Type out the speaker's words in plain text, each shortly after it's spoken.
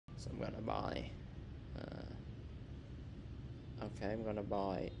So I'm gonna buy okay, I'm gonna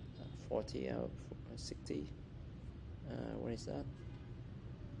buy 40 out of 60. What is that?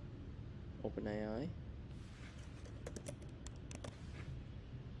 OpenAI.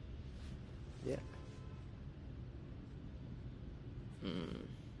 Yeah.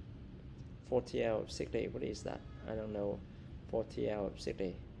 40 out of 60. What is that? I don't know. 40 out of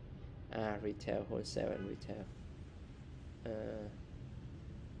 60. Retail, wholesale, and retail.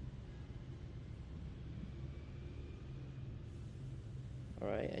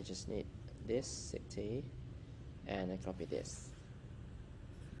 Alright, I just need this 60 and I copy this.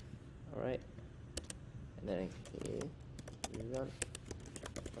 Alright, and then here you run.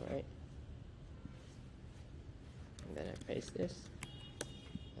 Alright, and then I paste this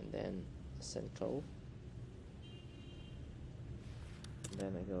and then send code, and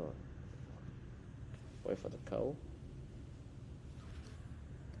then I go wait for the code.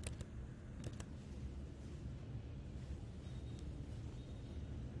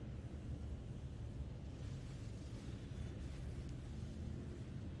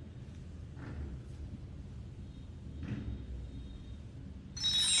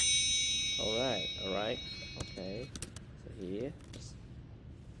 Alright, okay, so here,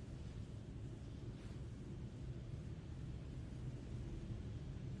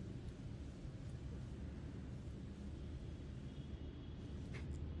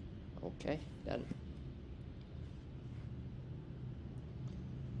 okay, done.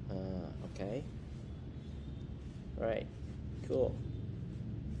 Okay, right, cool.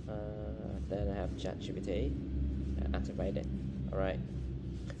 Then I have ChatGPT activated. Alright,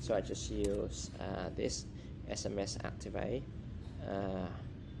 so I just use this sms-activate. I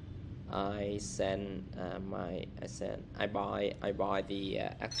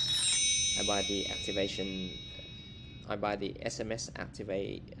buy the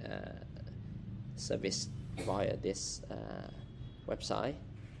sms-activate service via this website,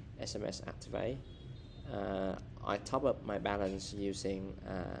 sms-activate. I top up my balance using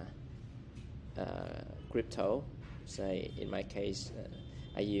crypto. Say in my case,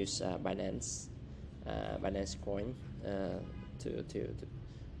 I use Binance coin to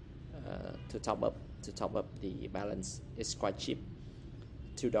top up the balance. It's quite cheap,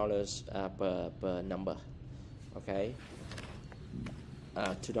 $2 per number. Okay,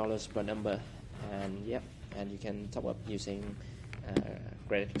 $2 per number, and yep, and you can top up using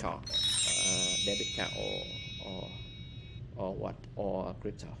credit card, debit card, or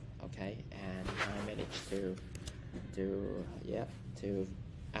crypto. Okay, and I managed to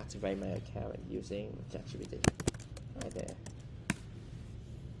activate my account using ChatGPT right there.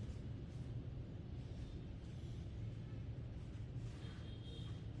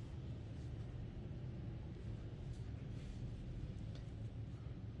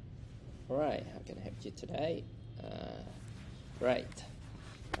 Alright, how can I help you today?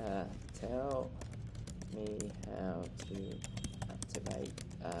 Tell me how to activate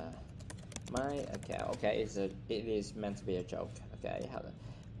my account. Okay, it is meant to be a joke. Okay,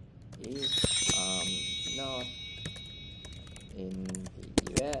 if not in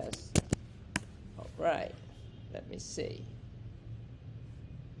the US. Alright, let me see.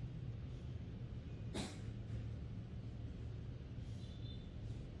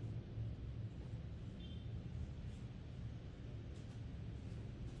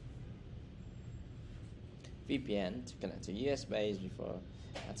 VPN to connect to US base before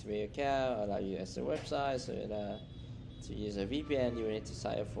activate your account, allow you as a website. So to use a VPN, you will need to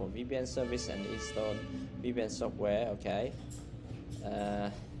sign up for VPN service and install VPN software. Okay.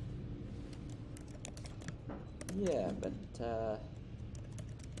 Yeah, but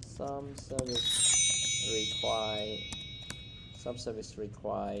some service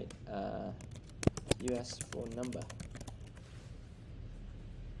require US phone number.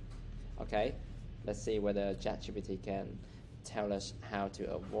 Okay, let's see whether ChatGPT can tell us how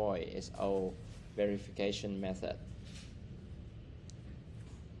to avoid its old verification method.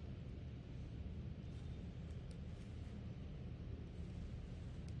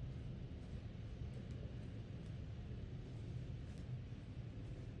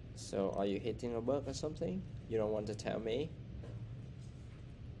 So are you hitting a bug or something? You don't want to tell me?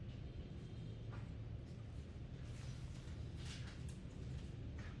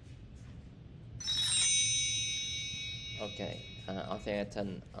 Okay, I think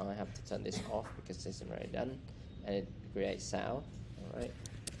I have to turn this off because it's already done and it creates sound. Alright.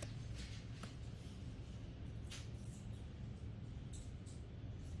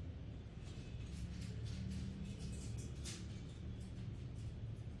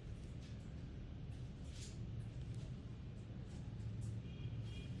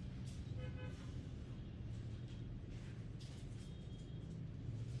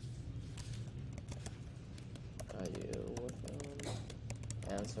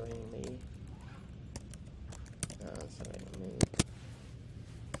 answering me.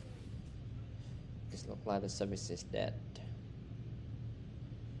 It looks like the service is dead.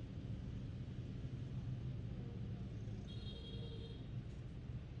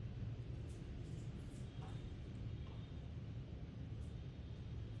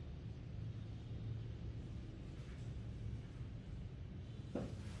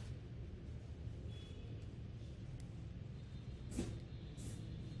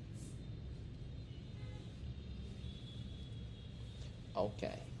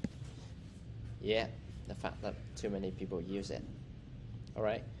 Okay. Yeah, the fact that too many people use it.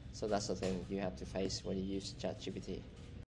 Alright, so that's the thing you have to face when you use ChatGPT.